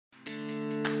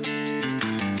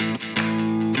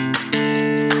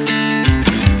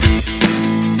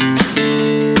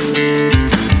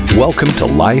Welcome to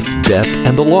Life, Death,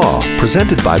 and the Law,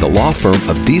 presented by the law firm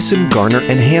of Beeson, Garner,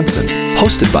 and Hansen,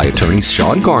 hosted by attorneys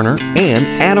Shawn Garner and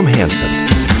Adam Hansen.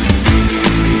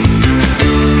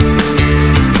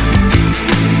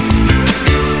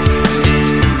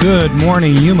 Good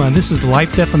morning, Yuma. This is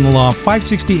Life, Death, and the Law,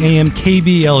 560 AM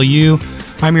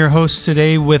KBLU. I'm your host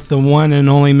today with the one and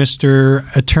only Mr.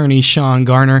 Attorney Shawn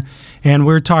Garner, and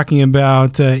we're talking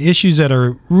about issues that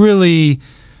are really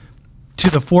to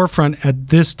the forefront at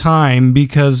this time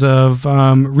because of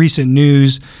recent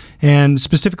news, and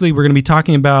specifically we're going to be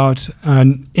talking about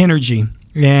energy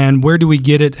and where do we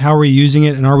get it, how are we using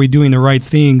it, and are we doing the right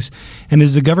things, and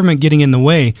is the government getting in the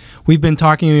way? We've been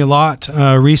talking a lot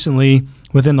recently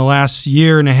within the last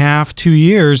year and a half, 2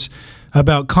 years,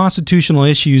 about constitutional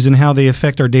issues and how they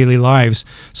affect our daily lives.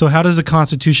 So how does the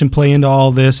Constitution play into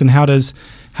all this, and how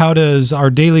does our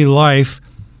daily life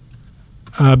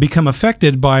become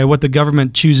affected by what the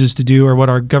government chooses to do, or what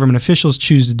our government officials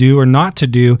choose to do or not to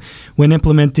do when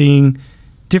implementing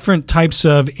different types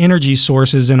of energy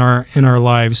sources in our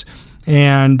lives?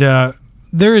 And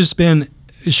there has been,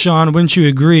 Shawn, wouldn't you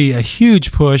agree, a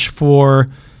huge push for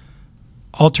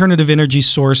alternative energy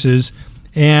sources.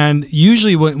 And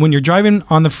usually when you're driving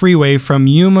on the freeway from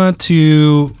Yuma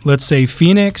to, let's say,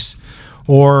 Phoenix,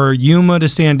 or Yuma to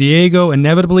San Diego,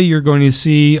 inevitably you're going to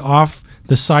see off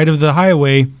the side of the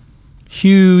highway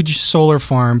huge solar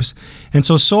farms. And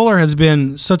so solar has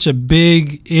been such a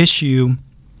big issue,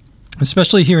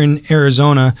 especially here in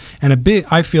Arizona, and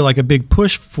I feel like a big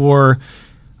push for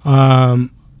a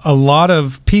lot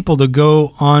of people to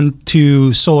go on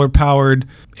to solar-powered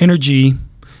energy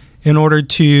in order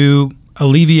to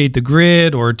alleviate the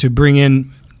grid or to bring in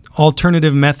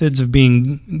alternative methods of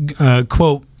being,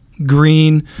 quote,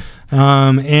 green.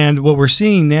 And what we're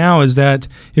seeing now is that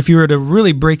if you were to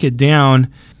really break it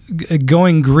down,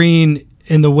 going green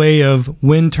in the way of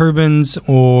wind turbines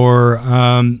or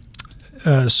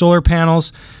solar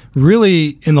panels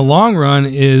really in the long run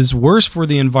is worse for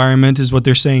the environment, is what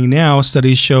they're saying now.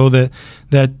 Studies show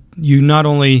that you not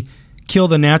only kill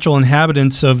the natural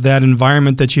inhabitants of that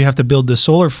environment that you have to build the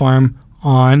solar farm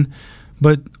on,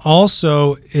 but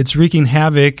also it's wreaking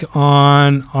havoc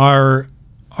on our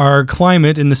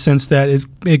climate in the sense that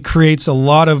it creates a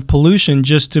lot of pollution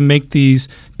just to make these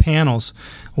panels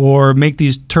or make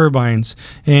these turbines.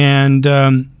 And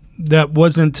that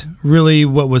wasn't really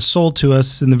what was sold to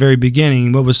us in the very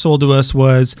beginning. What was sold to us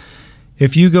was,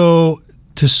 if you go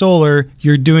to solar,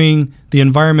 you're doing the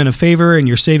environment a favor and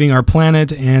you're saving our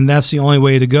planet, and that's the only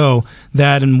way to go.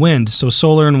 That and wind. So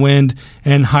solar and wind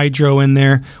and hydro in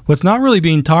there. What's not really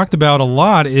being talked about a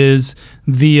lot is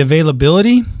the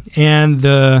availability and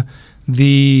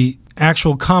the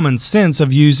actual common sense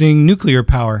of using nuclear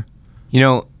power. You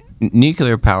know,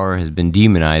 nuclear power has been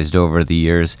demonized over the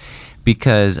years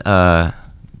because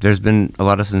there's been a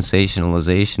lot of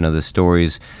sensationalization of the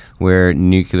stories where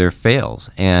nuclear fails.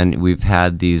 And we've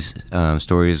had these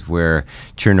stories where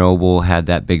Chernobyl had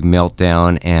that big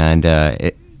meltdown and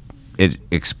it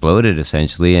exploded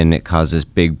essentially, and it caused this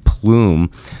big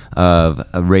plume of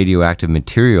radioactive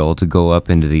material to go up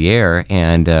into the air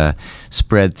and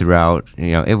spread throughout,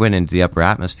 it went into the upper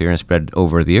atmosphere and spread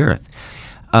over the earth.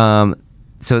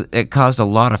 So it caused a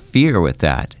lot of fear with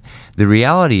that. The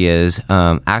reality is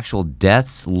actual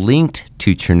deaths linked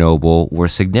to Chernobyl were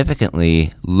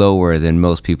significantly lower than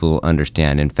most people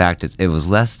understand. In fact, it was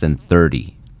less than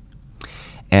 30.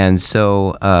 And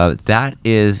so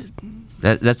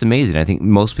that's amazing. I think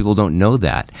most people don't know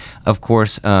that. Of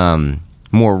course,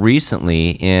 more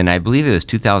recently, in I believe it was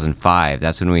 2005,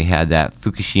 that's when we had that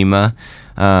Fukushima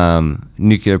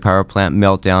nuclear power plant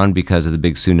meltdown because of the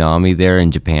big tsunami there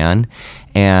in Japan.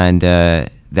 And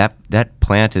that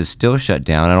plant is still shut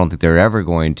down. I don't think they're ever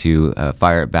going to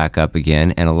fire it back up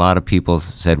again. And a lot of people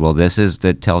said, well, this is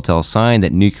the telltale sign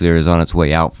that nuclear is on its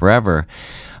way out forever.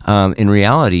 In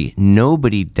reality,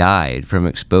 nobody died from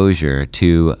exposure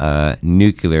to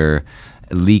nuclear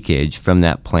leakage from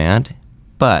that plant,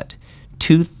 but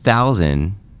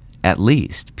 2,000 at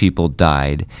least people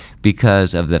died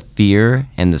because of the fear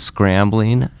and the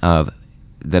scrambling of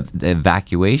the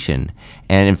evacuation.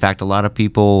 And in fact, a lot of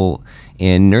people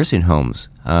in nursing homes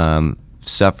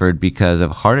suffered because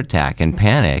of heart attack and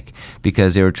panic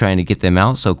because they were trying to get them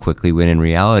out so quickly, when in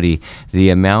reality,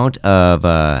 the amount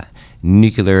of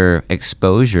nuclear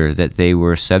exposure that they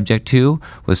were subject to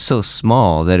was so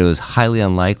small that it was highly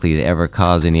unlikely to ever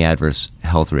cause any adverse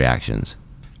health reactions.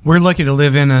 We're lucky to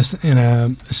live in a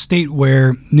state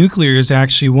where nuclear is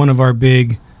actually one of our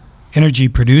big energy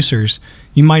producers.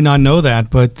 You might not know that,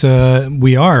 but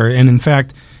we are. And in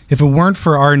fact, if it weren't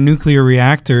for our nuclear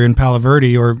reactor in Palo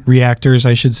Verde, or reactors,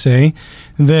 I should say,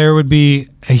 there would be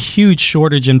a huge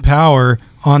shortage in power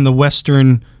on the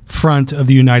western front of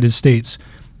the United States.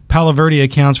 Palo Verde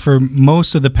accounts for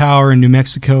most of the power in New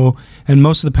Mexico and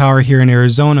most of the power here in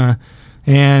Arizona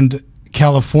and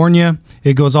California.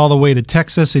 It goes all the way to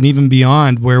Texas and even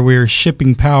beyond, where we're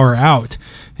shipping power out,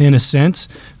 in a sense,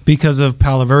 because of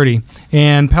Palo Verde.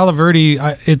 And Palo Verde,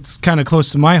 it's kind of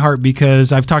close to my heart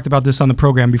because I've talked about this on the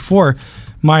program before.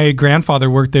 My grandfather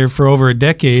worked there for over a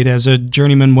decade as a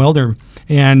journeyman welder,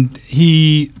 and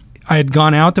I had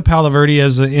gone out to Palo Verde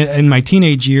in my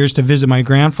teenage years to visit my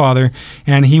grandfather,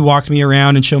 and he walked me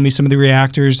around and showed me some of the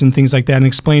reactors and things like that, and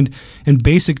explained in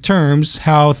basic terms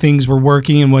how things were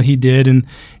working and what he did,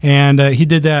 and he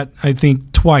did that, I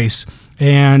think, twice,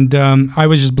 and I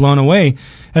was just blown away.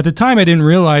 At the time, I didn't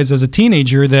realize as a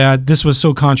teenager that this was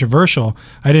so controversial.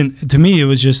 To me, it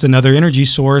was just another energy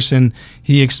source, and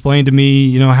he explained to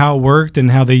me, how it worked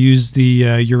and how they used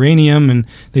the uranium, and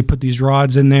they put these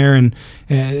rods in there, and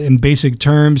in basic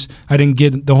terms, I didn't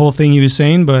get the whole thing he was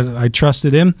saying, but I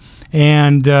trusted him,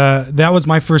 and that was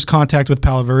my first contact with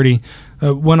Palo Verde.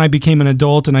 When I became an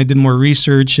adult and I did more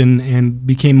research and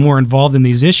became more involved in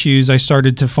these issues, I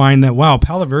started to find that, wow,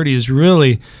 Palo Verde is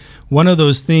really one of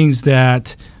those things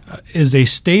that is a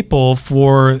staple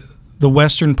for the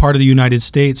western part of the United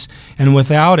States, and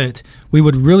without it, we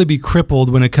would really be crippled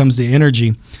when it comes to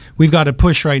energy. We've got to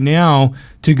push right now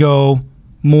to go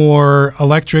more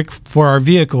electric for our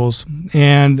vehicles,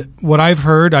 and what I've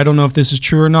heard, I don't know if this is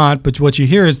true or not, but what you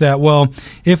hear is that, well,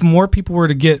 if more people were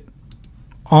to get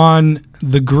on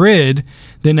the grid,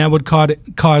 then that would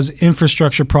cause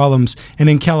infrastructure problems. And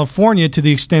in California, to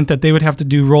the extent that they would have to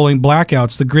do rolling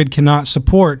blackouts, the grid cannot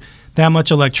support that much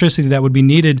electricity that would be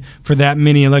needed for that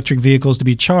many electric vehicles to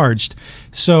be charged.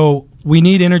 So we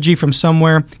need energy from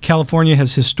somewhere. California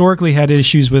has historically had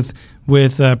issues with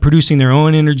producing their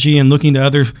own energy and looking to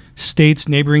other states,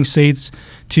 neighboring states,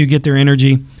 to get their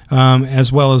energy,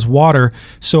 as well as water.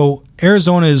 So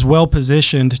Arizona is well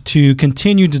positioned to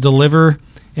continue to deliver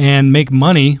and make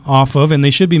money off of, and they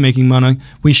should be making money.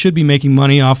 We should be making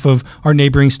money off of our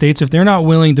neighboring states. If they're not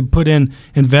willing to put in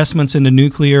investments into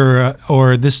nuclear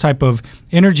or this type of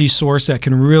energy source that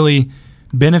can really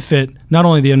benefit not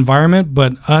only the environment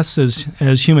but us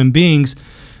as human beings,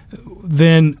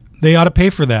 then they ought to pay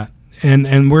for that.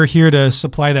 And we're here to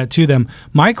supply that to them.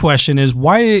 My question is,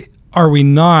 why are we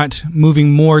not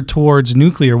moving more towards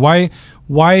nuclear? Why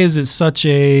is it such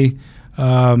a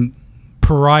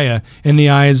pariah in the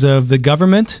eyes of the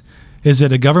government? Is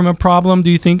it a government problem, do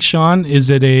you think, Shawn? Is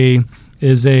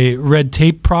a red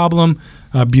tape problem,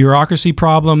 a bureaucracy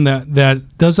problem that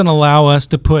doesn't allow us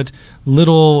to put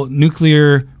little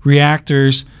nuclear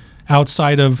reactors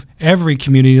outside of every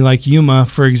community, like Yuma,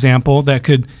 for example, that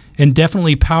could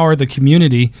indefinitely power the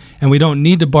community, and we don't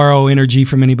need to borrow energy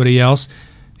from anybody else?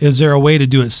 Is there a way to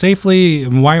do it safely,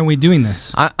 and why aren't we doing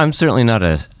this? I'm certainly not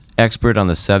an expert on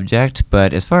the subject,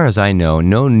 but as far as I know,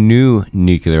 no new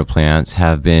nuclear plants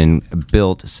have been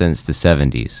built since the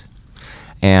 70s.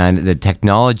 And the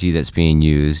technology that's being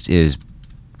used is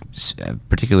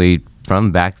particularly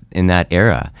from back in that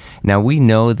era. Now, we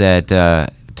know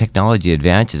that technology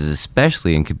advances,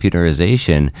 especially in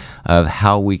computerization of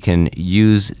how we can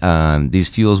use these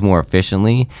fuels more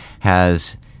efficiently,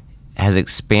 has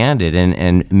expanded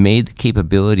and made the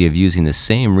capability of using the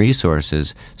same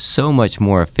resources so much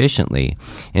more efficiently.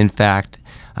 In fact,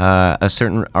 a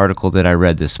certain article that I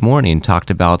read this morning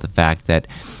talked about the fact that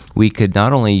we could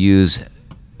not only use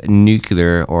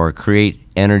nuclear or create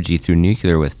energy through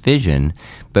nuclear with fission,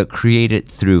 but create it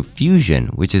through fusion,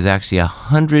 which is actually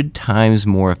 100 times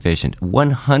more efficient,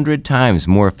 100 times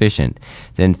more efficient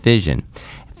than fission.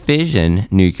 Fission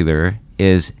nuclear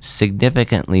is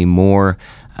significantly more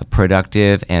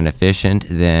productive and efficient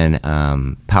than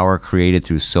power created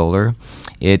through solar.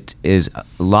 It is a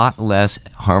lot less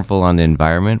harmful on the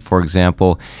environment. For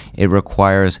example, it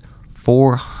requires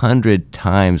 400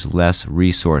 times less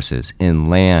resources in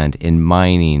land, in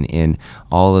mining, in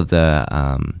all of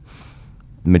the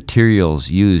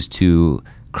materials used to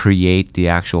create the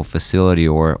actual facility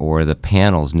or the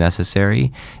panels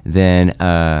necessary than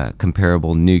a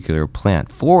comparable nuclear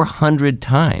plant. 400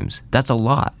 times. That's a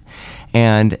lot.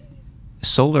 And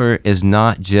solar is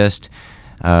not just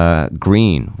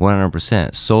green,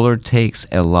 100%. Solar takes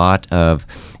a lot of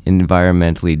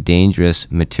environmentally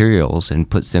dangerous materials and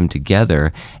puts them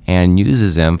together and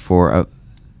uses them for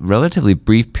relatively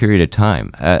brief period of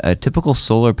time. A typical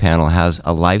solar panel has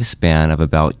a lifespan of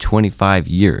about 25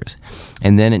 years,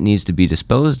 and then it needs to be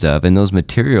disposed of, and those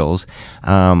materials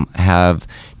have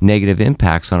negative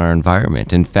impacts on our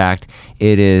environment. In fact,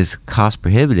 it is cost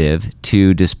prohibitive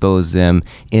to dispose them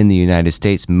in the United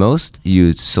States. Most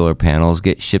used solar panels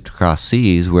get shipped across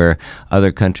seas where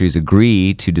other countries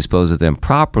agree to dispose of them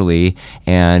properly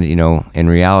and, in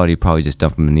reality, probably just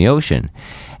dump them in the ocean.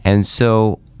 And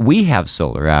so we have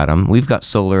solar, Adam. We've got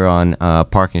solar on a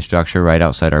parking structure right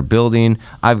outside our building.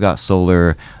 I've got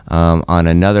solar on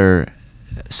another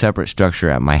separate structure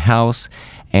at my house.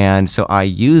 And so I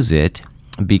use it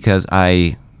because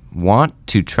I want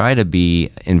to try to be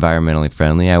environmentally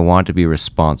friendly. I want to be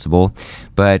responsible.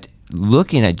 But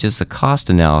looking at just the cost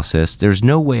analysis, there's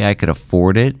no way I could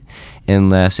afford it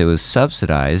unless it was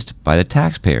subsidized by the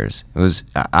taxpayers.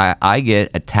 I get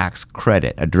a tax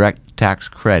credit, a direct tax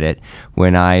credit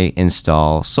when I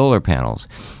install solar panels.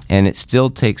 And it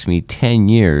still takes me 10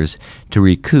 years to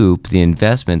recoup the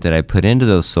investment that I put into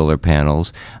those solar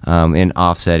panels in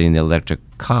offsetting the electric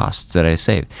costs that I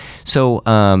save. So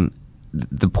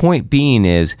the point being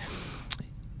is,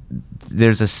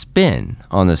 there's a spin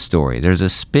on the story. There's a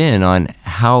spin on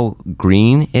how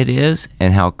green it is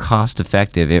and how cost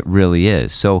effective it really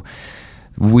is. So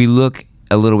we look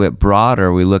a little bit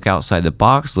broader, we look outside the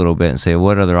box a little bit and say,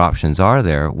 what other options are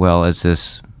there? Well, it's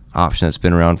this option that's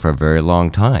been around for a very long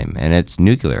time, and it's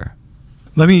nuclear.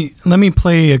 Let me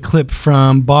play a clip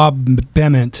from Bob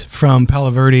Bement from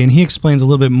Palo Verde, and he explains a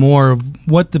little bit more of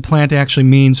what the plant actually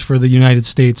means for the United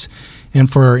States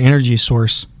and for our energy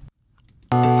source.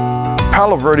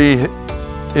 Palo Verde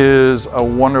is a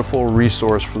wonderful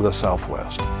resource for the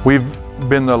Southwest. We've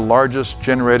been the largest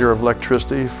generator of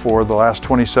electricity for the last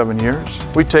 27 years.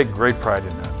 We take great pride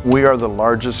in that. We are the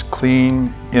largest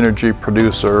clean energy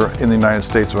producer in the United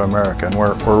States of America, and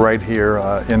we're right here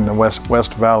in the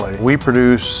West Valley. We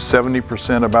produce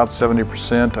about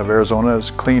 70% of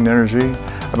Arizona's clean energy,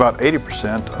 about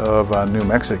 80% of New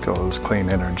Mexico's clean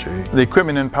energy. The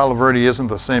equipment in Palo Verde isn't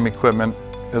the same equipment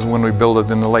as when we built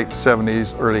it in the late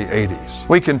 70s, early 80s.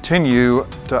 We continue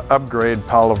to upgrade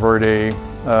Palo Verde.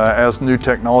 As new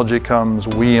technology comes,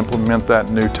 we implement that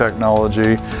new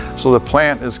technology. So the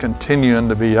plant is continuing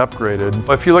to be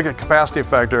upgraded. If you look at capacity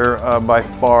factor, by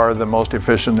far the most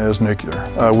efficient is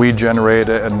nuclear. We generate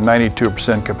a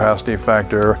 92% capacity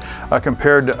factor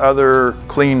compared to other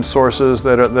clean sources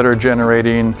that are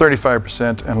generating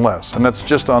 35% and less. And that's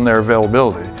just on their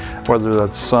availability. Whether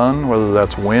that's sun, whether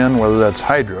that's wind, whether that's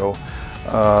hydro,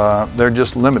 they're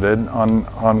just limited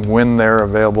on when they're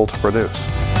available to produce.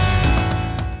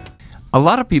 A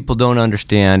lot of people don't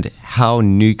understand how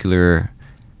nuclear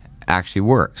actually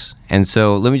works. And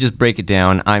so let me just break it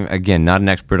down. I'm, again, not an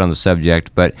expert on the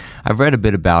subject, but I've read a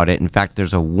bit about it. In fact,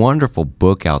 there's a wonderful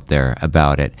book out there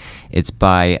about it. It's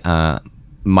by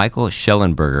Michael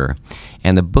Schellenberger,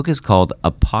 and the book is called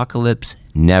Apocalypse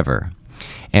Never.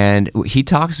 And he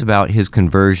talks about his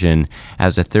conversion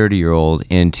as a 30-year-old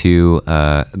into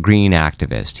a green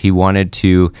activist. He wanted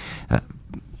to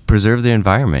preserve the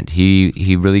environment.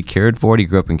 He really cared for it. He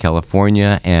grew up in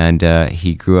California, and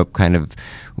he grew up kind of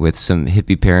with some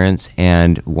hippie parents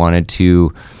and wanted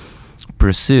to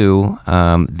pursue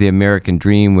the American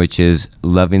dream, which is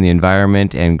loving the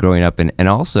environment and growing up and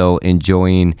also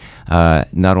enjoying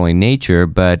not only nature,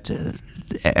 but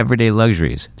everyday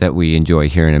luxuries that we enjoy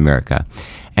here in America.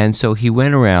 And so he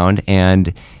went around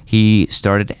and he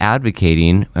started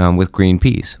advocating with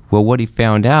Greenpeace. Well, what he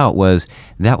found out was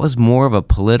that was more of a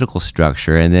political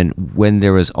structure, and then when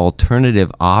there was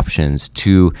alternative options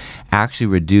to actually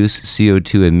reduce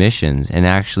CO2 emissions and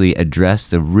actually address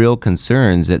the real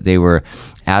concerns that they were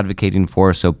advocating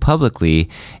for so publicly,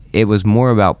 it was more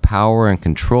about power and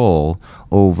control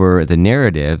over the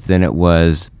narrative than it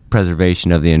was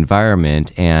preservation of the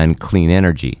environment and clean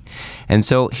energy. And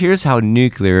so here's how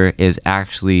nuclear is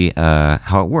actually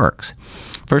how it works.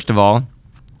 First of all,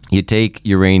 you take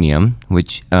uranium,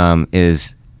 which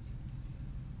is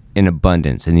in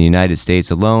abundance. In the United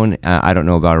States alone, I don't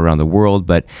know about around the world,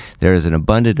 but there is an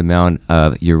abundant amount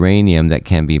of uranium that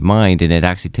can be mined, and it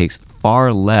actually takes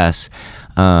far less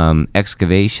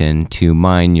excavation to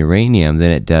mine uranium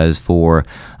than it does for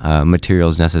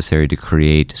materials necessary to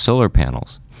create solar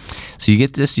panels. So you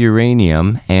get this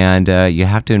uranium, and you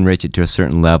have to enrich it to a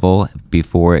certain level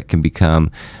before it can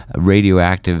become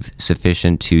radioactive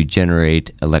sufficient to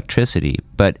generate electricity.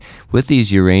 But with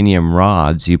these uranium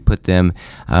rods, you put them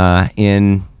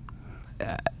in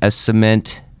a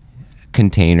cement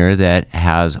container that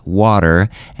has water,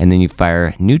 and then you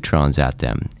fire neutrons at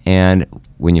them. And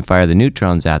when you fire the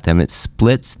neutrons at them, it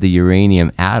splits the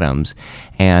uranium atoms,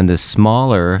 and the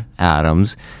smaller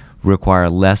atoms require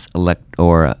less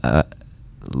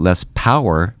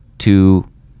power to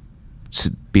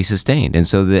be sustained. And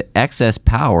so the excess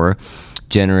power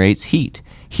generates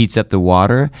heats up the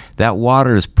water. That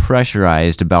water is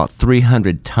pressurized about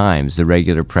 300 times the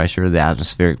regular pressure, the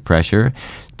atmospheric pressure,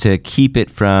 to keep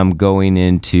it from going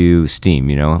into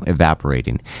steam,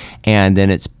 evaporating. And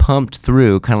then it's pumped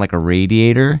through, kind of like a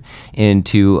radiator,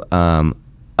 into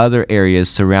other areas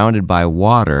surrounded by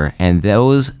water, and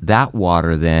that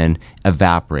water then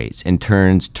evaporates and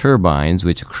turns turbines,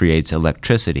 which creates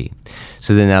electricity.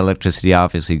 So then that electricity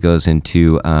obviously goes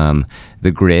into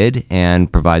the grid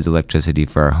and provides electricity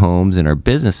for our homes and our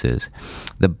businesses.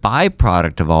 The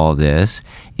byproduct of all of this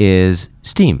is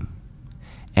steam.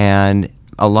 And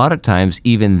a lot of times,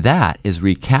 even that is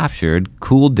recaptured,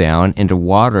 cooled down into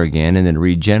water again, and then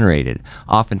regenerated.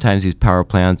 Oftentimes, these power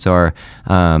plants are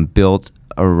built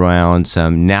around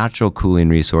some natural cooling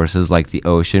resources like the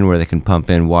ocean, where they can pump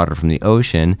in water from the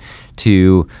ocean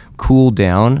to cool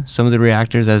down some of the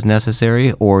reactors as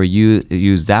necessary, or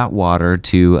use that water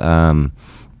to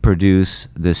produce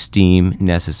the steam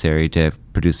necessary to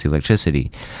produce the electricity.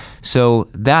 So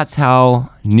that's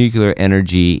how nuclear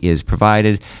energy is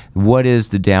provided. What is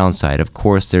the downside? Of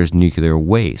course, there's nuclear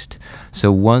waste.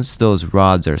 So once those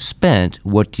rods are spent,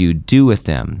 what do you do with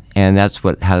them? And that's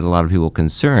what had a lot of people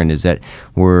concerned, is that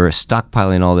we're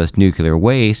stockpiling all this nuclear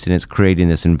waste, and it's creating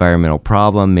this environmental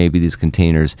problem. Maybe these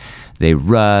containers, they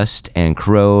rust and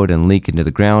corrode and leak into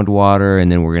the groundwater,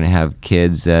 and then we're going to have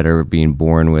kids that are being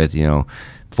born with,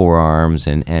 4 arms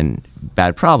and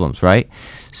bad problems, right?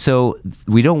 So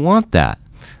we don't want that.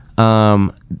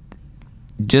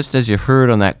 Just as you heard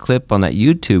on that clip, on that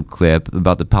YouTube clip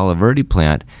about the Palo Verde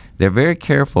plant, they're very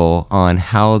careful on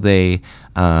how they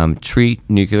treat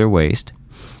nuclear waste.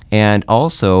 And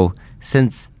also,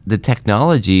 since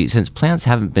plants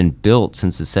haven't been built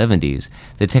since the 70s,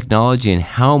 the technology and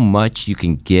how much you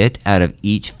can get out of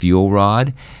each fuel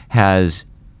rod has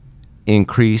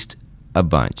increased a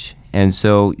bunch. And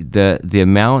so the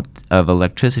amount of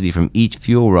electricity from each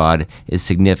fuel rod is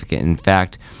significant. In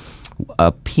fact,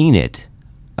 a peanut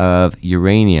of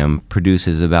uranium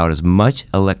produces about as much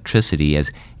electricity as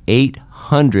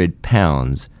 800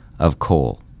 pounds of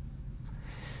coal.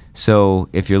 So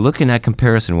if you're looking at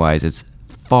comparison-wise, it's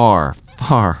far,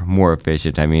 far more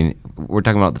efficient. I mean, we're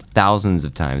talking about thousands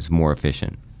of times more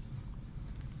efficient.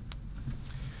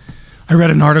 I read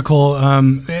an article,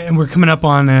 and we're coming up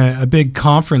on a big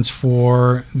conference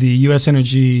for the U.S.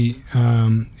 Energy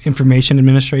Information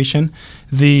Administration.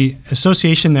 The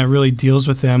association that really deals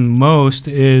with them most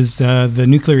is the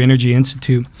Nuclear Energy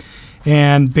Institute.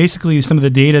 And basically some of the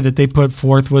data that they put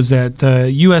forth was that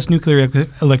the U.S. nuclear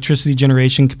electricity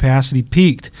generation capacity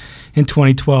peaked in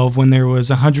 2012 when there was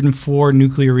 104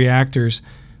 nuclear reactors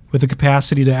with a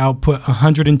capacity to output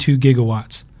 102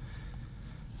 gigawatts.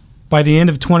 By the end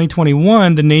of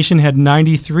 2021, the nation had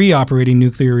 93 operating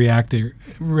nuclear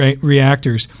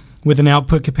reactors with an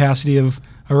output capacity of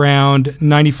around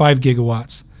 95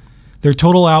 gigawatts. Their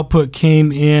total output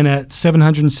came in at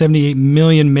 778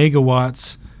 million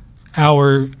megawatt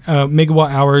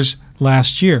hours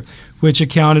last year, which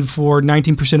accounted for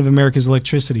 19% of America's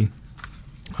electricity.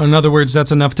 In other words,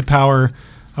 that's enough to power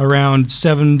around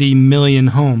 70 million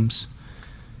homes.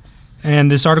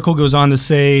 And this article goes on to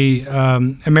say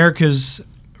America's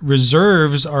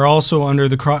reserves are also under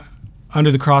the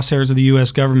crosshairs of the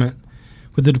U.S. government,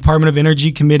 with the Department of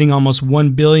Energy committing almost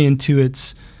 $1 billion to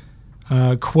its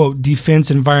quote defense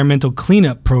environmental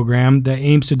cleanup program that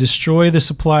aims to destroy the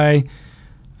supply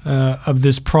of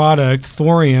this product,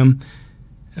 thorium,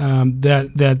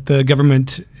 that the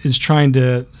government is trying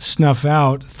to snuff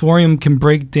out. Thorium can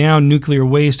break down nuclear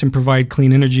waste and provide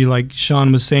clean energy, like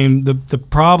Shawn was saying. The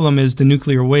problem is the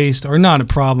nuclear waste, or not a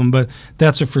problem, but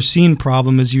that's a foreseen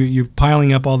problem, is you're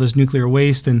piling up all this nuclear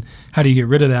waste, and how do you get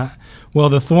rid of that? Well,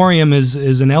 the thorium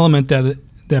is an element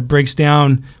that breaks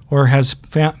down, or has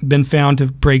been found to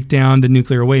break down, the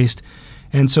nuclear waste.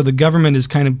 And so the government is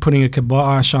kind of putting a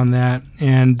kibosh on that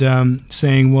and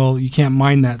saying, well, you can't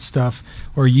mine that stuff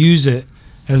or use it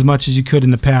as much as you could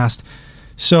in the past.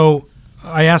 So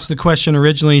I asked the question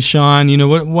originally, Shawn,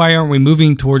 why aren't we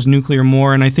moving towards nuclear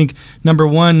more? And I think, number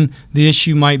one, the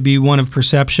issue might be one of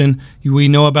perception. We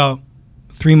know about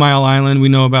 3 Mile Island, we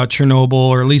know about Chernobyl,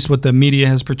 or at least what the media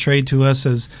has portrayed to us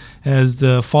as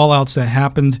the fallouts that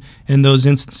happened in those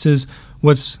instances.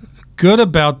 What's good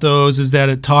about those is that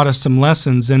it taught us some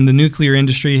lessons, and the nuclear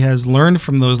industry has learned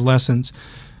from those lessons.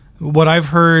 What I've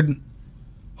heard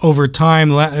over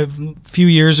time, a few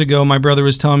years ago, my brother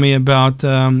was telling me about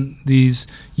these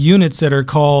units that are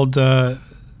called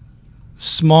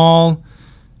small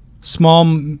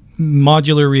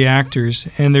modular reactors,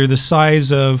 and they're the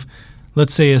size of,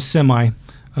 let's say, a semi.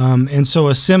 And so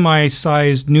a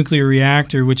semi-sized nuclear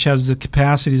reactor, which has the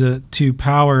capacity to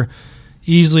power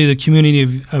easily the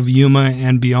community of Yuma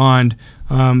and beyond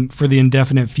for the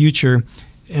indefinite future.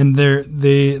 And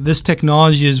this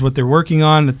technology is what they're working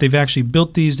on, that they've actually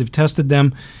built these, they've tested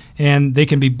them, and they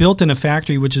can be built in a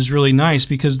factory, which is really nice,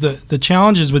 because the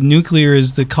challenges with nuclear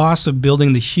is the cost of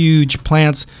building the huge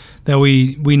plants that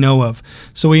we know of.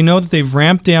 So we know that they've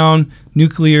ramped down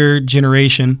nuclear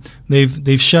generation.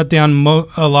 They've shut down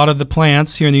a lot of the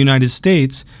plants here in the United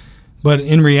States, but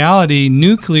in reality,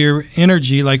 nuclear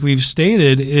energy, like we've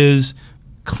stated, is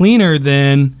cleaner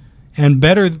than and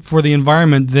better for the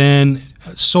environment than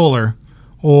solar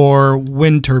or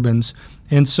wind turbines.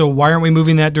 And so why aren't we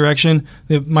moving that direction?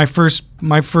 My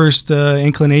first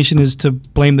inclination is to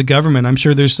blame the government. I'm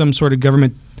sure there's some sort of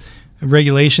government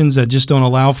regulations that just don't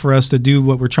allow for us to do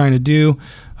what we're trying to do.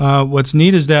 What's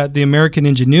neat is that the American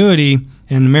ingenuity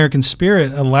and American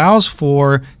spirit allows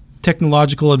for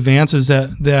technological advances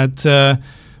that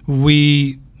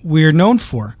we are known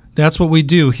for. That's what we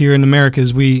do here in America,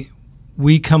 is we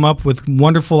come up with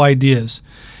wonderful ideas.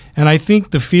 And I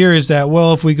think the fear is that,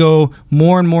 well, if we go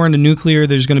more and more into nuclear,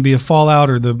 there's going to be a fallout,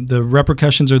 or the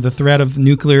repercussions or the threat of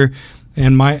nuclear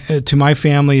and to my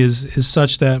family is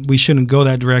such that we shouldn't go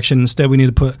that direction. Instead, we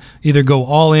need to either go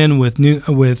all in with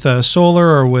solar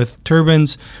or with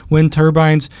turbines, wind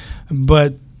turbines.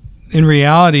 But in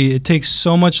reality, it takes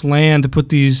so much land to put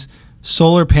these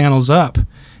solar panels up,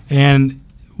 and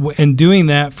doing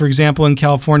that, for example, in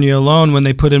California alone, when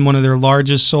they put in one of their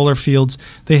largest solar fields,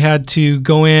 they had to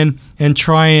go in and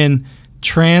try and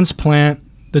transplant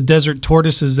the desert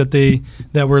tortoises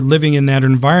that were living in that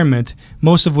environment,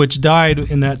 most of which died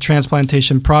in that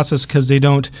transplantation process because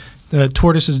the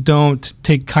tortoises don't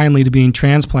take kindly to being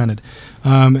transplanted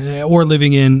or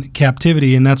living in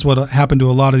captivity, and that's what happened to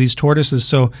a lot of these tortoises.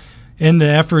 So in the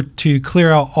effort to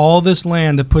clear out all this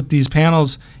land to put these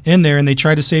panels in there, and they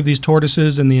tried to save these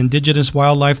tortoises and the indigenous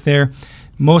wildlife there,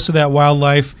 most of that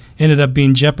wildlife ended up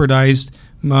being jeopardized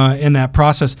in that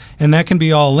process. And that can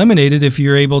be all eliminated if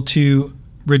you're able to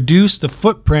reduce the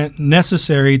footprint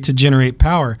necessary to generate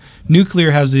power.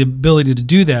 Nuclear has the ability to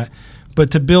do that.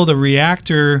 But to build a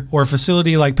reactor or a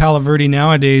facility like Palo Verde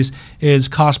nowadays is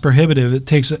cost prohibitive. It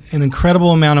takes an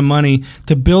incredible amount of money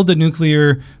to build a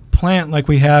nuclear plant like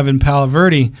we have in Palo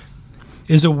Verde.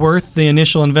 Is it worth the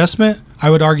initial investment? I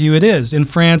would argue it is. In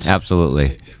France,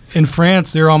 absolutely. In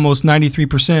France, they're almost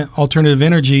 93% alternative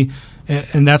energy,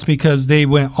 and that's because they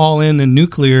went all in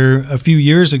nuclear a few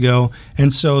years ago,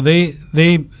 and so they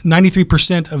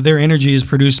 93% of their energy is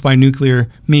produced by nuclear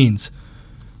means.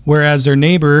 Whereas their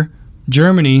neighbor,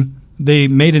 Germany, they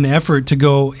made an effort to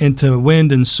go into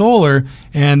wind and solar,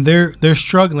 and they're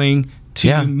struggling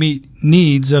to meet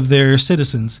needs of their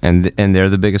citizens. And they're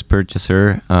the biggest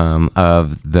purchaser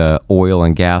of the oil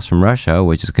and gas from Russia,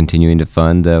 which is continuing to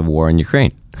fund the war in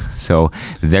Ukraine. So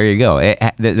there you go.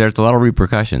 There's a lot of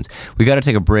repercussions. We got to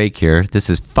take a break here. This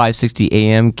is 560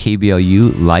 AM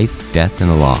KBLU, Life, Death, and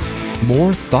the Law.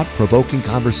 More thought-provoking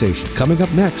conversation coming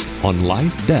up next on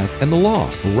Life, Death, and the Law,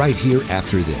 right here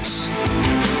after this.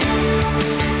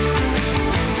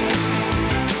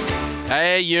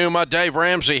 Hey, Yuma, Dave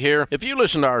Ramsey here. If you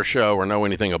listen to our show or know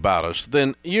anything about us,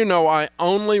 then you know I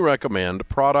only recommend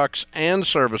products and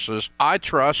services I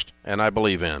trust and I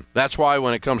believe in. That's why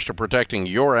when it comes to protecting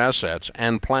your assets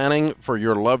and planning for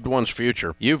your loved one's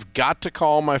future, you've got to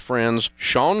call my friends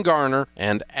Shawn Garner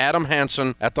and Adam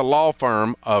Hansen at the law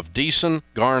firm of Beeson,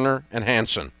 Garner, and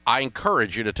Hansen. I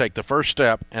encourage you to take the first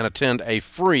step and attend a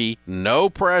free,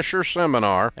 no-pressure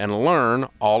seminar and learn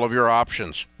all of your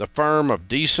options. The firm of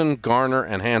Beeson, Garner,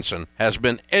 and Hansen has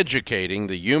been educating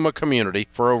the Yuma community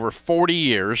for over 40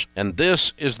 years, and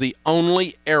this is the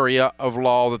only area of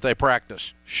law that they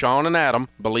practice. Shawn and Adam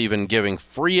believe in giving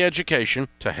free education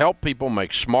to help people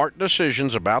make smart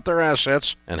decisions about their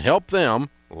assets and help them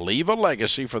leave a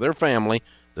legacy for their family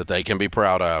that they can be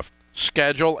proud of.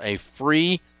 Schedule a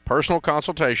free personal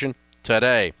consultation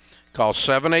today. Call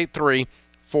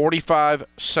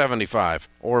 783-4575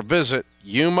 or visit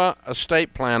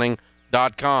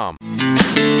yumaestateplanning.com.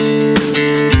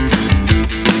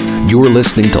 You're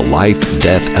listening to Life,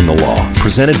 Death, and the Law,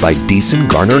 presented by Beeson,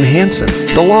 Garner, and Hansen,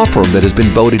 the law firm that has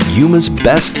been voted Yuma's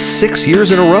best 6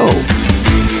 years in a row.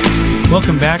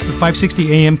 Welcome back to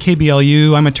 560 AM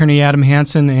KBLU. I'm attorney Adam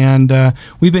Hansen, and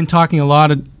we've been talking a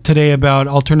lot today about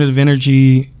alternative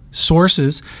energy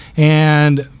sources,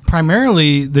 and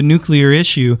primarily the nuclear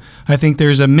issue. I think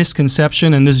there's a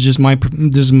misconception, and this is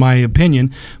my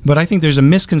opinion, but I think there's a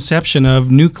misconception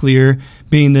of nuclear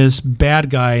being this bad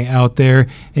guy out there,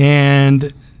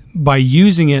 and by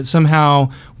using it,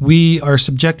 somehow we are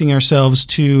subjecting ourselves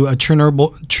to a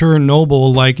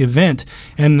Chernobyl-like event.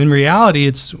 And in reality,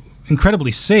 it's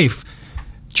incredibly safe.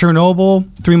 Chernobyl,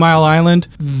 3 Mile Island,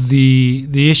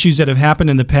 the issues that have happened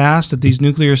in the past at these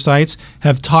nuclear sites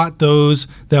have taught those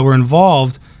that were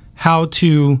involved how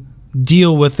to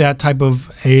deal with that type of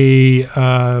a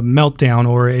meltdown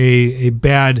or a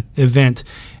bad event.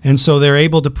 And so they're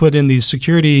able to put in these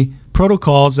security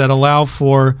protocols that allow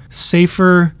for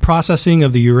safer processing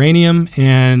of the uranium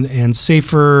and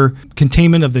safer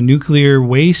containment of the nuclear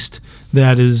waste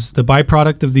that is the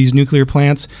byproduct of these nuclear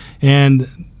plants. And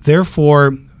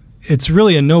therefore, it's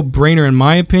really a no-brainer in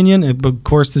my opinion. Of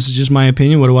course, this is just my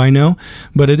opinion. What do I know?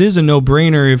 But it is a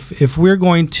no-brainer if we're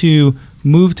going to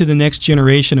move to the next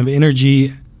generation of energy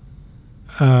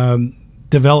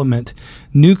development.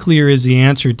 Nuclear is the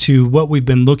answer to what we've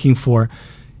been looking for.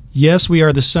 Yes, we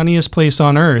are the sunniest place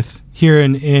on Earth here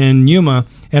in Yuma,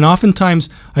 and oftentimes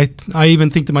I even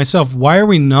think to myself, why are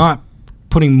we not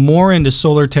putting more into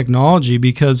solar technology?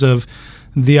 Because of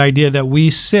the idea that we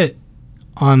sit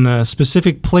on the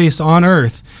specific place on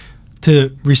Earth to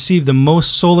receive the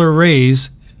most solar rays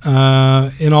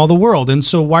in all the world. And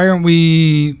so why aren't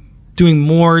we doing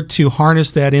more to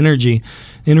harness that energy?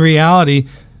 In reality,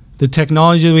 the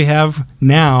technology that we have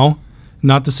now,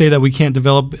 not to say that we can't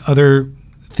develop other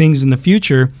things in the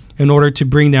future in order to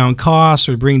bring down costs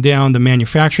or bring down the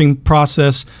manufacturing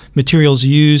process, materials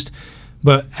used.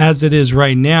 But as it is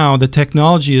right now, the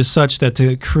technology is such that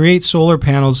to create solar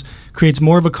panels creates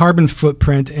more of a carbon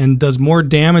footprint and does more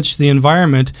damage to the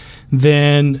environment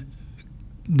than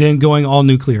going all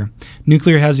nuclear.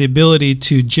 Nuclear has the ability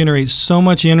to generate so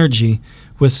much energy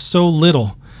with so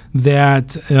little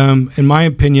that, in my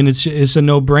opinion, it's a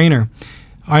no-brainer.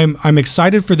 I'm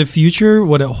excited for the future,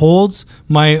 what it holds.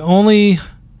 My only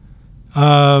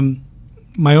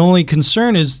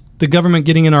concern is the government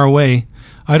getting in our way.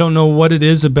 I don't know what it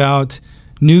is about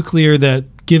nuclear that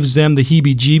gives them the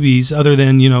heebie-jeebies, other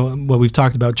than what we've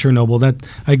talked about, Chernobyl. That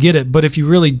I get it, but if you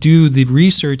really do the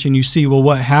research and you see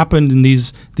what happened in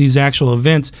these actual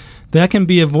events, that can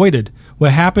be avoided.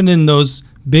 What happened in those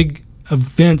big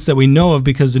events that we know of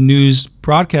because the news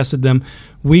broadcasted them,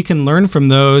 we can learn from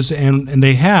those, and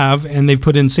they've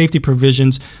put in safety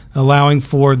provisions allowing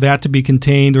for that to be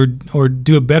contained or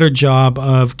do a better job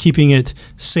of keeping it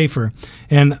safer.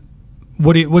 And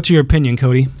what's your opinion,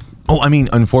 Cody? Oh, I mean,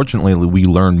 unfortunately, we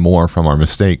learn more from our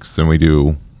mistakes than we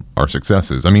do our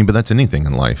successes. I mean, but that's anything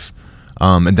in life.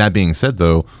 And that being said,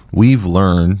 though, we've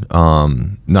learned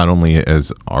not only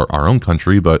as our own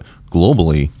country, but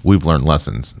globally, we've learned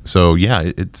lessons. So yeah,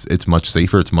 it's much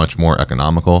safer. It's much more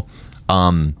economical.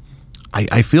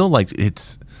 I feel like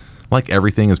it's like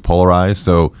everything is polarized.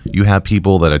 So you have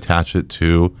people that attach it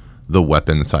to the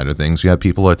weapon side of things. You have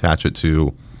people who attach it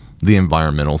to the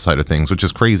environmental side of things, which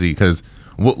is crazy because,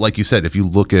 like you said, if you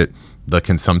look at the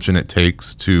consumption it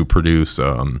takes to produce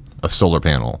a solar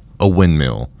panel, a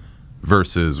windmill,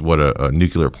 versus what a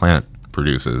nuclear plant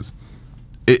produces,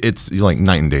 it's like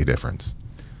night and day difference.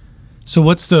 So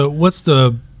what's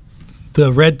the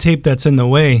red tape that's in the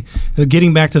way?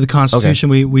 Getting back to the Constitution,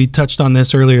 okay. We touched on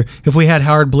this earlier. If we had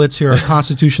Howard Blitz here, our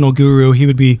constitutional guru, he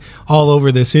would be all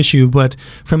over this issue. But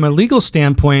from a legal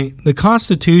standpoint, the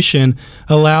Constitution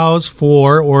allows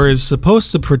for, or is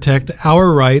supposed to protect,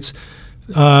 our rights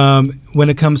when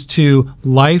it comes to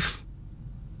life,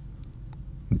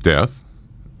 death,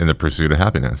 in the pursuit of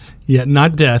happiness. Yeah,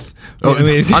 not death. Oh, I'm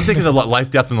thinking of life,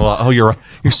 death, and the law. Oh, you're right.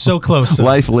 You're so close.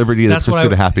 Life, liberty, and the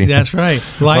pursuit of happiness. That's right.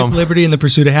 Life, liberty, and the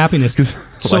pursuit of happiness.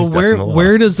 So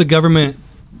where does the government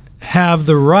have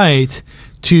the right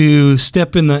to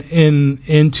step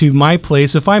into my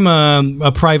place if I'm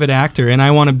a private actor and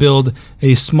I want to build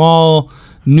a small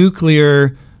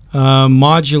nuclear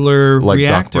modular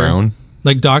reactor?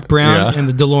 Like Doc Brown and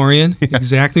the DeLorean. Yeah.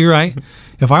 Exactly right.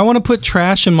 If I want to put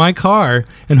trash in my car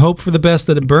and hope for the best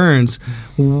that it burns,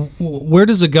 where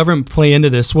does the government play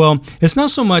into this? Well, it's not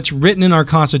so much written in our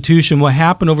Constitution. What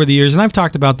happened over the years, and I've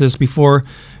talked about this before,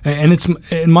 and it's,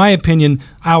 in my opinion,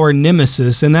 our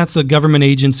nemesis, and that's the government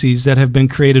agencies that have been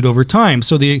created over time.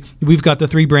 So we've got the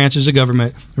three branches of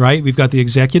government, right? We've got the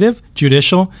executive,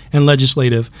 judicial, and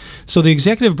legislative. So the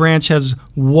executive branch has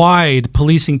wide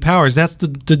policing powers. That's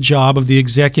the job of the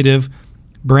executive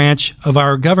branch of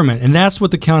our government. And that's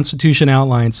what the Constitution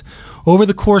outlines. Over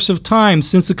the course of time,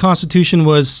 since the Constitution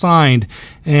was signed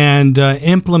and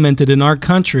implemented in our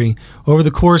country, over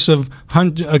the course of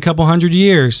a couple hundred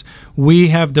years, we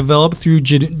have developed through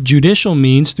judicial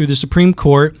means, through the Supreme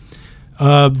Court,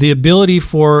 the ability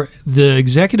for the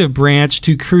executive branch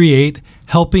to create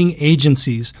helping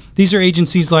agencies. These are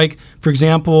agencies like, for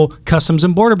example, Customs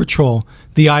and Border Patrol,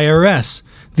 the IRS.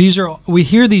 We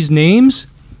hear these names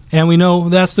and we know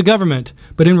that's the government.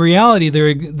 But in reality,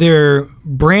 they're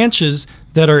branches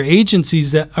that are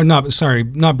agencies that are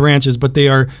not branches, but they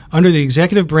are under the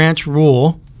executive branch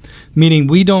rule, meaning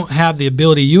we don't have the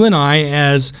ability, you and I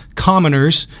as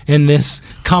commoners in this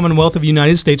Commonwealth of the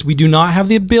United States, we do not have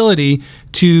the ability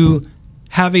to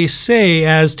have a say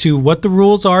as to what the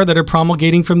rules are that are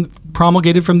promulgated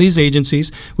from these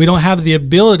agencies. We don't have the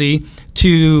ability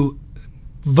to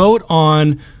vote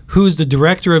on who's the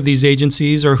director of these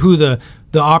agencies or who the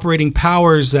operating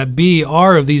powers that be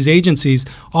are of these agencies.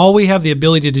 All we have the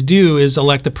ability to do is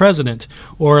elect a president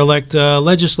or elect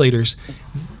legislators.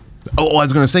 Oh, I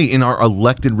was going to say, our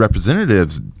elected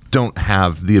representatives don't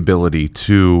have the ability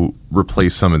to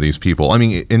replace some of these people. I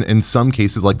mean, in some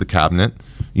cases, like the cabinet,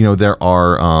 they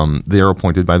are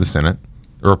appointed by the Senate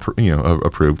or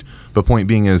approved. But point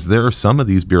being is, there are some of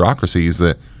these bureaucracies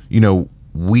that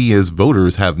we as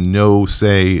voters have no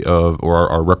say of, or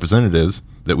our representatives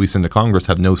that we send to Congress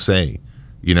have no say.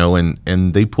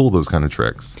 And they pull those kind of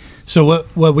tricks. So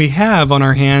what we have on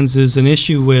our hands is an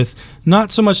issue with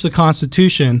not so much the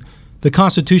Constitution. The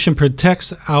Constitution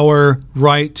protects our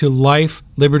right to life,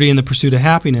 liberty, and the pursuit of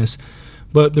happiness.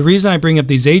 But the reason I bring up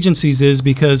these agencies is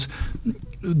because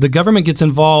the government gets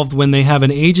involved when they have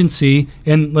an agency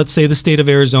in, let's say, the state of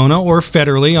Arizona or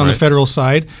federally on the federal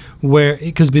side,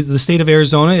 because the state of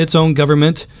Arizona, its own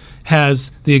government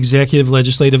has the executive,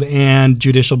 legislative, and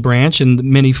judicial branch in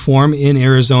many form in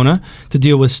Arizona to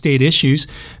deal with state issues.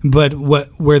 But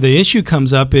where the issue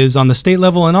comes up is on the state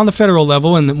level and on the federal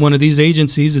level, and one of these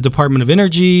agencies, the Department of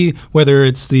Energy, whether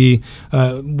it's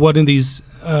one of these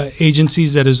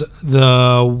agencies that is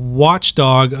the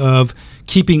watchdog of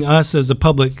keeping us as a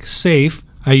public safe,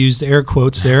 I used air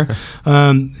quotes there,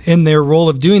 in their role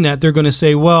of doing that, they're going to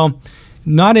say, well,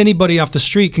 not anybody off the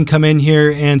street can come in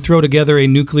here and throw together a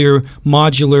nuclear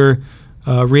modular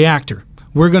reactor.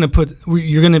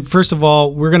 First of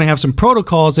all, we're going to have some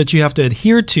protocols that you have to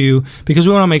adhere to because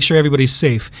we want to make sure everybody's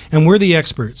safe. And we're the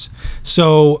experts.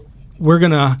 So we're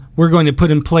going to put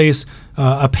in place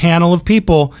a panel of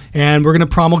people, and we're going to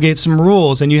promulgate some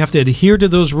rules, and you have to adhere to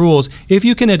those rules. If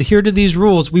you can adhere to these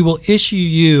rules, we will issue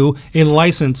you a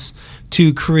license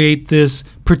to create this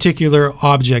particular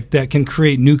object that can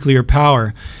create nuclear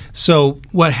power. So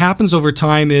what happens over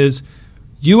time is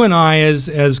you and I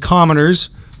as commoners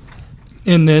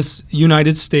in this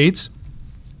United States,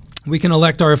 we can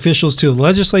elect our officials to the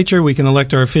legislature. We can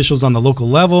elect our officials on the local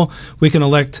level. We can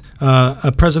elect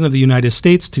a president of the United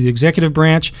States to the executive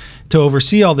branch to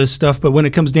oversee all this stuff. But when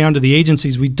it comes down to the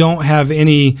agencies, we don't have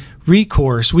any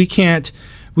recourse. We can't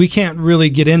really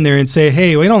get in there and say,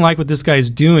 hey, we don't like what this guy's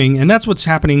doing. And that's what's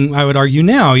happening, I would argue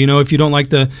now. If you don't like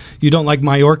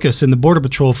Mayorkas and the Border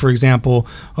Patrol, for example,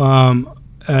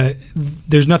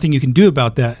 there's nothing you can do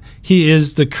about that. He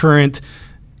is the current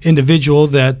individual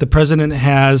that the president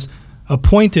has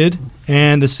appointed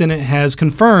and the Senate has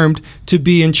confirmed to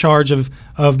be in charge of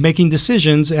making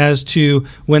decisions as to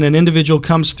when an individual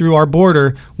comes through our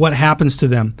border, what happens to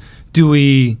them. Do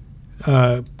we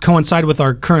coincide with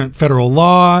our current federal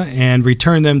law and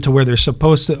return them to where they're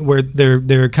supposed to, where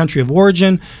their country of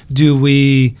origin? Do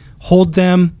we hold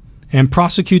them and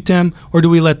prosecute them, or do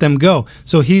we let them go?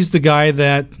 So he's the guy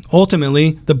that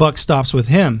ultimately the buck stops with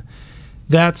him.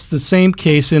 That's the same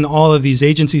case in all of these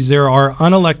agencies. There are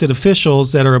unelected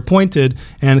officials that are appointed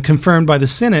and confirmed by the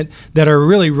Senate that are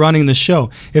really running the show.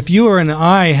 If you or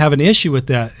I have an issue with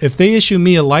that, if they issue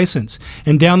me a license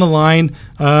and down the line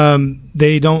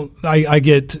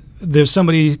there's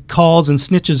somebody calls and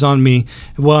snitches on me,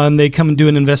 and they come and do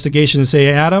an investigation and say,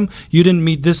 Adam, you didn't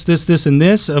meet this, and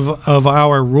this of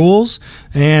our rules,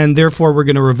 and therefore we're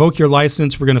going to revoke your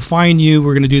license, we're going to fine you,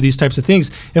 we're going to do these types of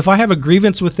things. If I have a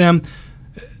grievance with them,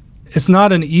 it's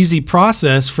not an easy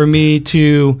process for me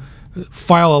to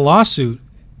file a lawsuit.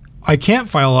 I can't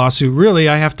file a lawsuit, really.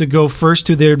 I have to go first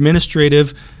to their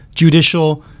administrative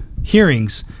judicial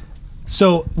hearings.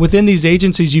 So within these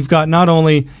agencies, you've got not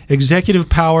only executive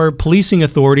power, policing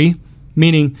authority,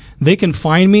 meaning they can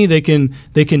fine me, they can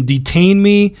detain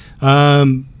me.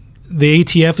 The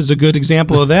ATF is a good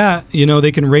example of that.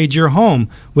 They can raid your home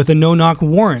with a no-knock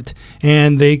warrant,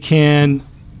 and they can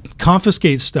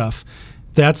confiscate stuff.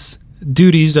 That's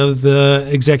duties of the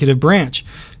executive branch.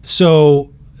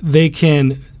 So they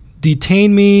can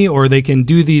detain me, or they can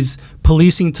do these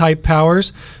policing type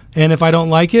powers. And if I don't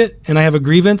like it and I have a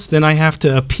grievance, then I have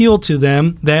to appeal to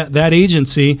them, that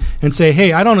agency, and say,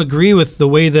 hey, I don't agree with the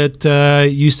way that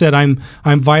you said I'm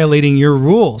violating your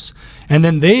rules. And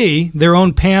then their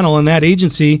own panel and that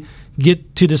agency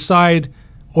get to decide,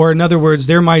 or in other words,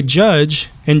 they're my judge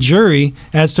and jury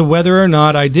as to whether or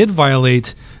not I did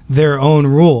violate their own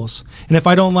rules. And if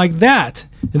I don't like that,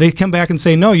 they come back and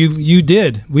say, no, you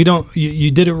did.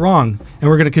 You did it wrong, and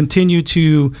we're going to continue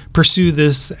to pursue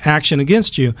this action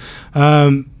against you,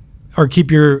 or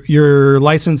keep your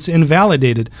license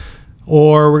invalidated,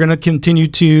 or we're going to continue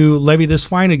to levy this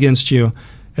fine against you.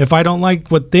 If I don't like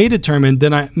what they determined,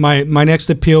 then my next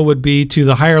appeal would be to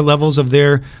the higher levels of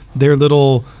their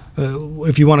little,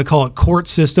 if you want to call it, court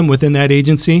system within that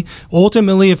agency.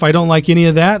 Ultimately, if I don't like any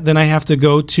of that, then I have to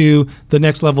go to the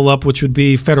next level up, which would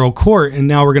be federal court. And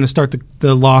now we're going to start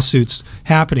the lawsuits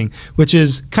happening, which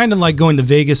is kind of like going to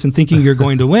Vegas and thinking you're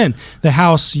going to win. The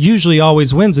House usually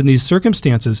always wins in these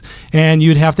circumstances. And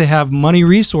you'd have to have money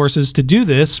resources to do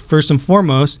this, first and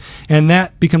foremost. And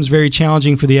that becomes very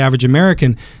challenging for the average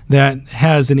American that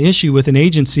has an issue with an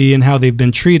agency and how they've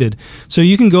been treated. So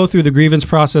you can go through the grievance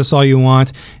process all you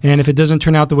want. And if it doesn't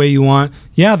turn out the way you want,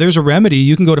 yeah, there's a remedy.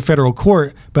 You can go to federal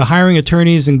court, but hiring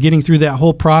attorneys and getting through that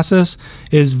whole process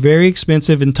is very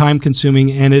expensive and time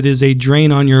consuming, and it is a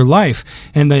drain on your life.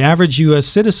 And the average U.S.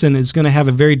 citizen is going to have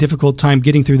a very difficult time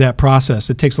getting through that process.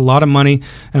 It takes a lot of money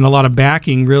and a lot of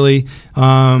backing, really,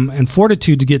 and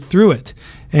fortitude to get through it.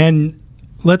 And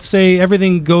let's say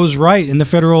everything goes right in the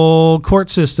federal court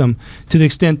system to the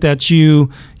extent that you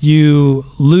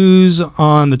lose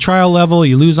on the trial level,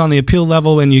 you lose on the appeal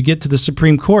level, and you get to the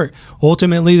Supreme Court.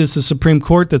 Ultimately, it's the Supreme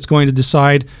Court that's going to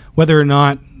decide whether or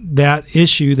not that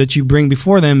issue that you bring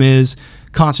before them is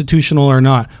constitutional or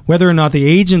not, whether or not the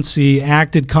agency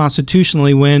acted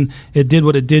constitutionally when it did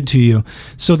what it did to you.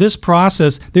 So this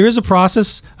process, there is a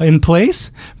process in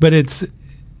place, but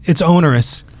it's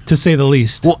onerous, to say the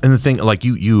least. Well, and the thing, like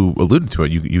you alluded to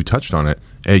it, you touched on it.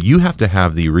 You have to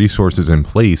have the resources in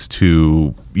place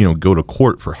to, go to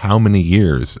court for how many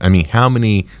years? I mean, how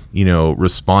many,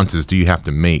 responses do you have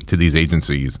to make to these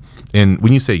agencies? And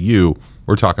when you say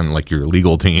we're talking like your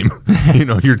legal team,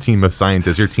 your team of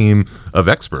scientists, your team of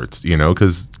experts,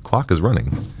 because clock is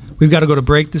running. We've got to go to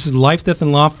break. This is Life, Death,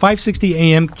 and Law, 560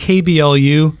 AM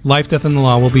KBLU, Life, Death, and the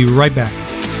Law. We'll be right back.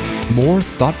 More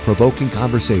thought-provoking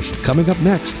conversation coming up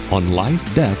next on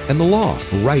Life, Death, and the Law,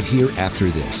 right here after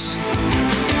this.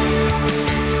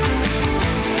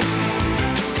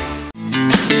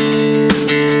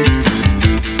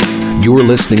 You're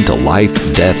listening to Life,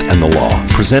 Death, and the Law,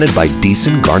 presented by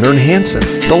Beeson, Garner, and Hansen,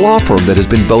 the law firm that has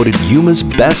been voted Yuma's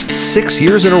best 6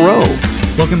 years in a row.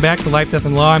 Welcome back to Life, Death,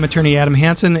 and Law. I'm attorney Adam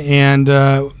Hansen, and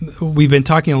we've been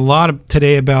talking a lot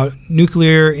today about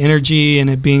nuclear energy and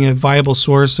it being a viable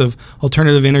source of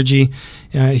alternative energy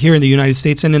here in the United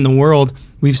States and in the world.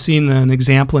 We've seen an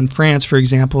example in France, for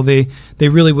example. They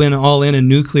really went all in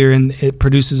nuclear, and it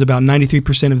produces about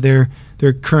 93% of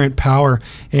their current power,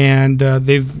 and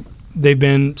they've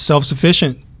been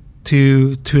self-sufficient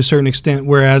to a certain extent,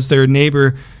 whereas their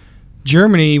neighbor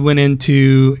Germany went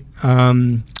into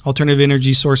alternative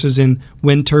energy sources in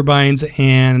wind turbines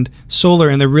and solar,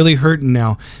 and they're really hurting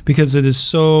now because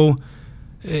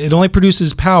it only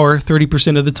produces power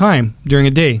 30% of the time during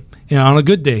a day, on a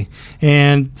good day.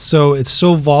 And so it's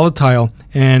so volatile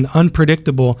and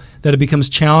unpredictable that it becomes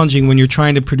challenging when you're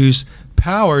trying to produce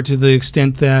power to the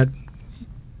extent that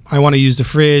I want to use the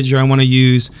fridge, or I want to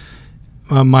use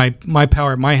my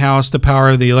power at my house to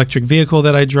power the electric vehicle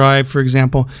that I drive, for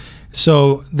example.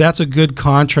 So that's a good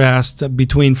contrast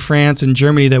between France and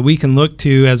Germany that we can look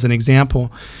to as an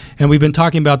example. And we've been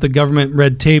talking about the government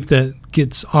red tape that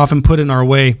gets often put in our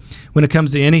way when it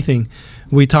comes to anything.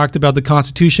 We talked about the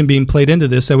Constitution being played into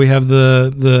this, that we have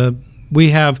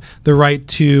we have the right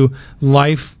to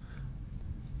life,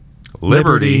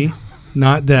 liberty,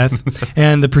 not death,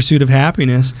 and the pursuit of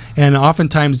happiness. And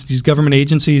oftentimes these government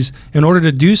agencies, in order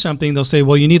to do something, they'll say,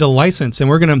 well, you need a license, and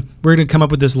we're gonna come up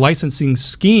with this licensing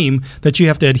scheme that you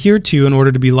have to adhere to in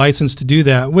order to be licensed to do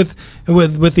that, with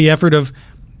the effort of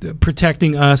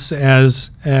protecting us as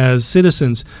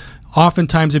citizens.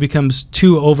 Oftentimes it becomes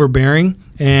too overbearing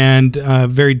and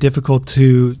very difficult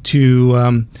to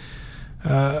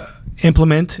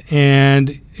implement,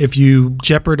 and if you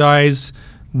jeopardize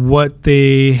what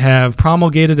they have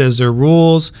promulgated as their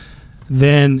rules,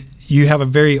 then you have a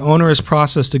very onerous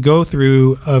process to go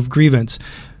through of grievance.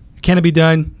 Can it be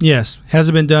done? Yes. Has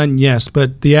it been done? Yes.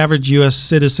 But the average U.S.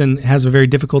 citizen has a very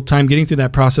difficult time getting through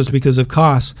that process because of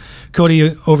costs.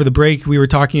 Cody, over the break, we were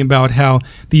talking about how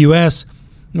the U.S.,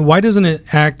 why doesn't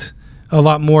it act a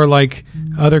lot more like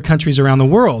other countries around the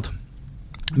world?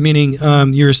 Meaning,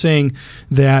 you were saying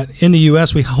that in the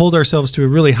U.S., we hold ourselves to a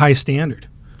really high standard.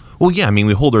 Well, yeah, I mean,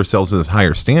 we hold ourselves to this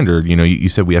higher standard. You know, you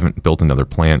said we haven't built another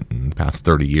plant in the past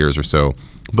 30 years or so.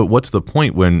 But what's the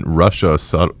point when Russia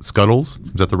scuttles?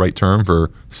 Is that the right term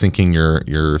for sinking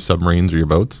your submarines or your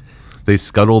boats? They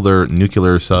scuttle their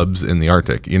nuclear subs in the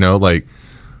Arctic. You know, like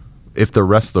if the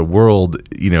rest of the world,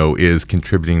 you know, is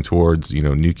contributing towards, you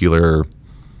know, nuclear,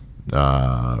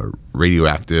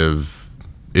 radioactive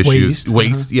issues,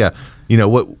 waste, yeah, you know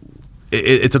what?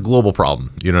 It's a global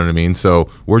problem. You know what I mean? So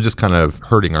we're just kind of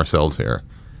hurting ourselves here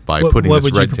by putting this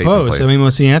red tape in place. What would you propose? I mean,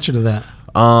 what's the answer to that?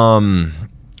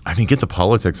 I mean, get the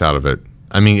politics out of it.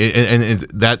 I mean,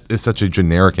 that is such a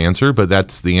generic answer, but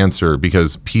that's the answer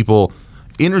because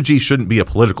energy shouldn't be a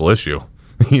political issue.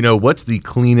 You know, what's the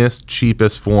cleanest,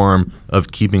 cheapest form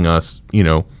of keeping us, you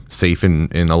know, safe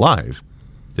and alive?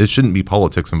 There shouldn't be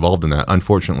politics involved in that.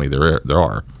 Unfortunately, there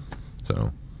are.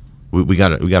 So we got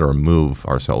to remove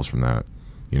ourselves from that.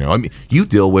 You know, I mean, you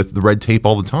deal with the red tape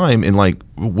all the time, and like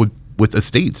with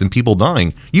estates and people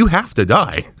dying, you have to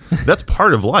die. That's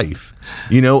part of life,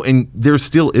 you know, and there's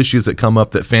still issues that come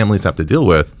up that families have to deal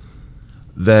with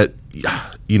that,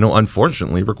 you know,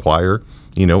 unfortunately require,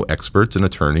 you know, experts and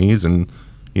attorneys and,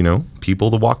 you know,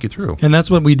 people to walk you through. And that's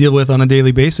what we deal with on a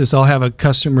daily basis. I'll have a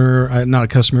customer, not a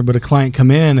customer, but a client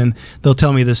come in and they'll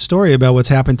tell me this story about what's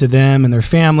happened to them and their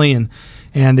family,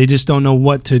 and they just don't know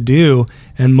what to do.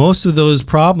 And most of those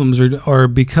problems are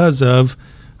because of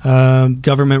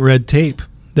government red tape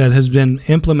that has been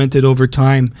implemented over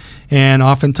time, and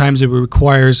oftentimes it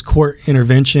requires court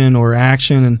intervention or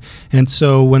action, and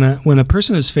so when a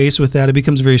person is faced with that, it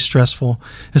becomes very stressful,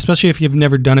 especially if you've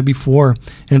never done it before.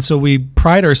 And so we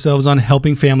pride ourselves on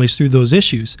helping families through those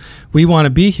issues. We want to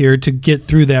be here to get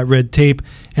through that red tape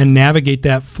and navigate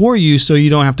that for you so you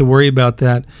don't have to worry about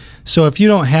that. So if you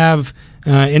don't have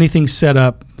anything set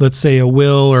up, let's say a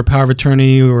will or a power of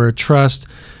attorney or a trust,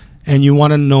 and you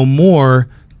want to know more,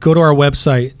 go to our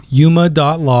website,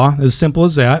 yuma.law, as simple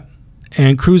as that,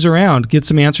 and cruise around, get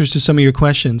some answers to some of your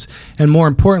questions. And more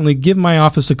importantly, give my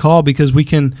office a call because we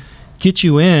can get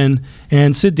you in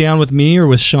and sit down with me or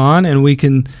with Shawn, and we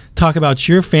can talk about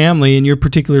your family and your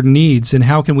particular needs and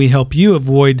how can we help you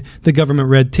avoid the government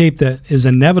red tape that is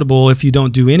inevitable if you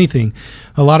don't do anything.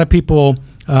 A lot of people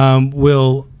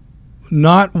will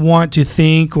not want to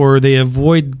think, or they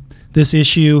avoid this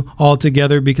issue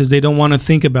altogether because they don't want to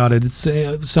think about it. It's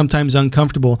sometimes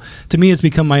uncomfortable. To me, it's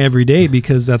become my everyday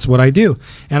because that's what I do.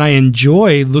 And I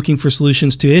enjoy looking for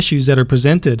solutions to issues that are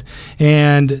presented.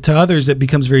 And to others, it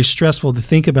becomes very stressful to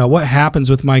think about what happens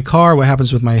with my car, what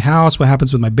happens with my house, what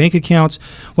happens with my bank accounts,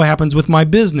 what happens with my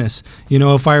business. You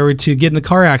know, if I were to get in a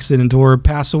car accident or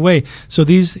pass away. So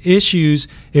these issues,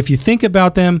 if you think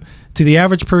about them, to the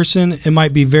average person, it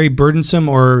might be very burdensome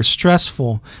or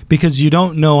stressful because you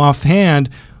don't know offhand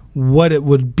what it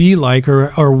would be like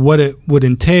or what it would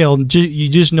entail. You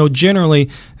just know generally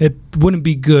it wouldn't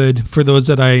be good for those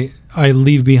that I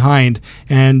leave behind.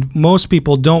 And most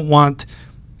people don't want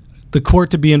the court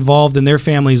to be involved in their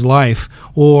family's life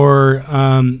or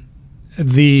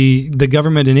the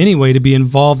government in any way to be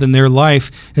involved in their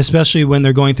life, especially when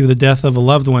they're going through the death of a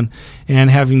loved one and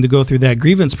having to go through that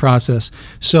grievance process.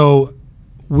 So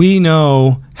we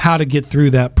know how to get through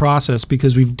that process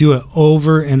because we do it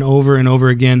over and over and over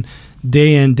again,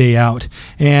 day in, day out.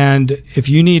 And if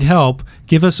you need help,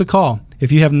 give us a call.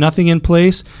 If you have nothing in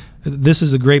place, this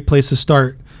is a great place to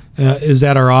start, is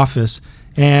at our office.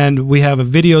 And we have a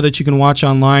video that you can watch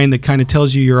online that kind of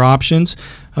tells you your options.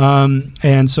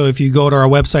 And so if you go to our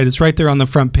website, it's right there on the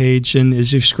front page. And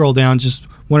as you scroll down just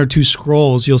one or two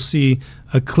scrolls, you'll see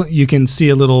you can see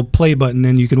a little play button,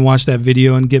 and you can watch that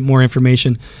video and get more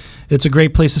information. It's a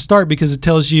great place to start because it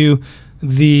tells you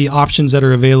the options that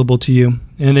are available to you.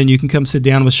 And then you can come sit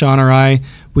down with Shawn or I.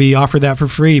 We offer that for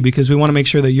free because we want to make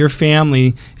sure that your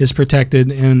family is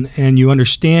protected and you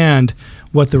understand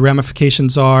what the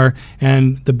ramifications are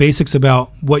and the basics about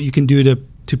what you can do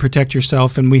to protect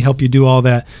yourself, and we help you do all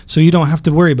that so you don't have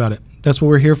to worry about it. That's what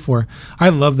we're here for. I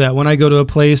love that when I go to a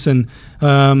place and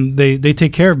they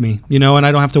take care of me, you know, and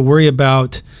I don't have to worry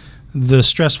about the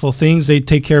stressful things. They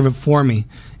take care of it for me.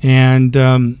 And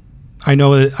I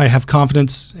know that I have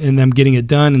confidence in them getting it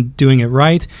done and doing it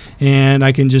right, and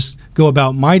I can just go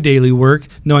about my daily work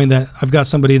knowing that I've got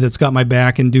somebody that's got my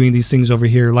back and doing these things over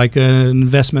here, like an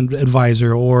investment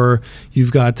advisor, or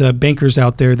you've got bankers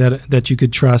out there that you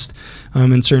could trust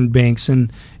in certain banks.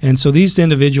 And so these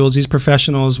individuals, these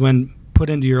professionals, when put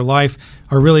into your life,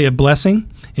 are really a blessing,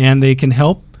 and they can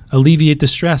help alleviate the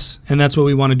stress, and that's what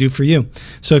we want to do for you.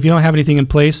 So if you don't have anything in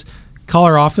place, call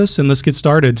our office and let's get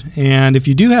started. And if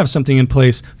you do have something in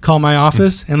place, call my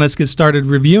office and let's get started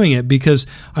reviewing it, because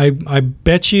I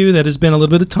bet you that it's been a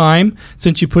little bit of time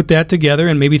since you put that together,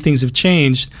 and maybe things have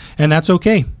changed, and that's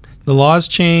okay. The laws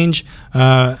change,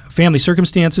 family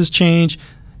circumstances change,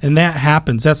 and that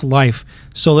happens. That's life.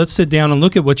 So let's sit down and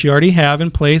look at what you already have in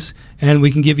place, and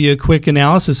we can give you a quick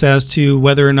analysis as to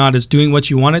whether or not it's doing what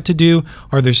you want it to do.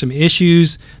 Are there some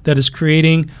issues that it's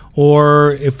creating?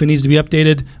 Or if it needs to be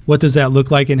updated, what does that look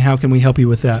like, and how can we help you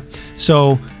with that?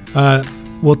 So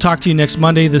we'll talk to you next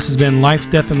Monday. This has been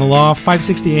Life, Death, and the Law,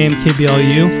 560 AM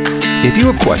KBLU. If you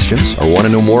have questions or want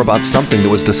to know more about something that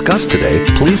was discussed today,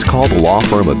 please call the law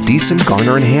firm of Beeson,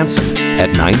 Garner, and Hansen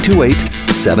at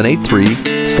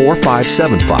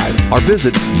 928-783-4575 or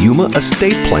visit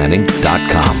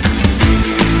yumaestateplanning.com.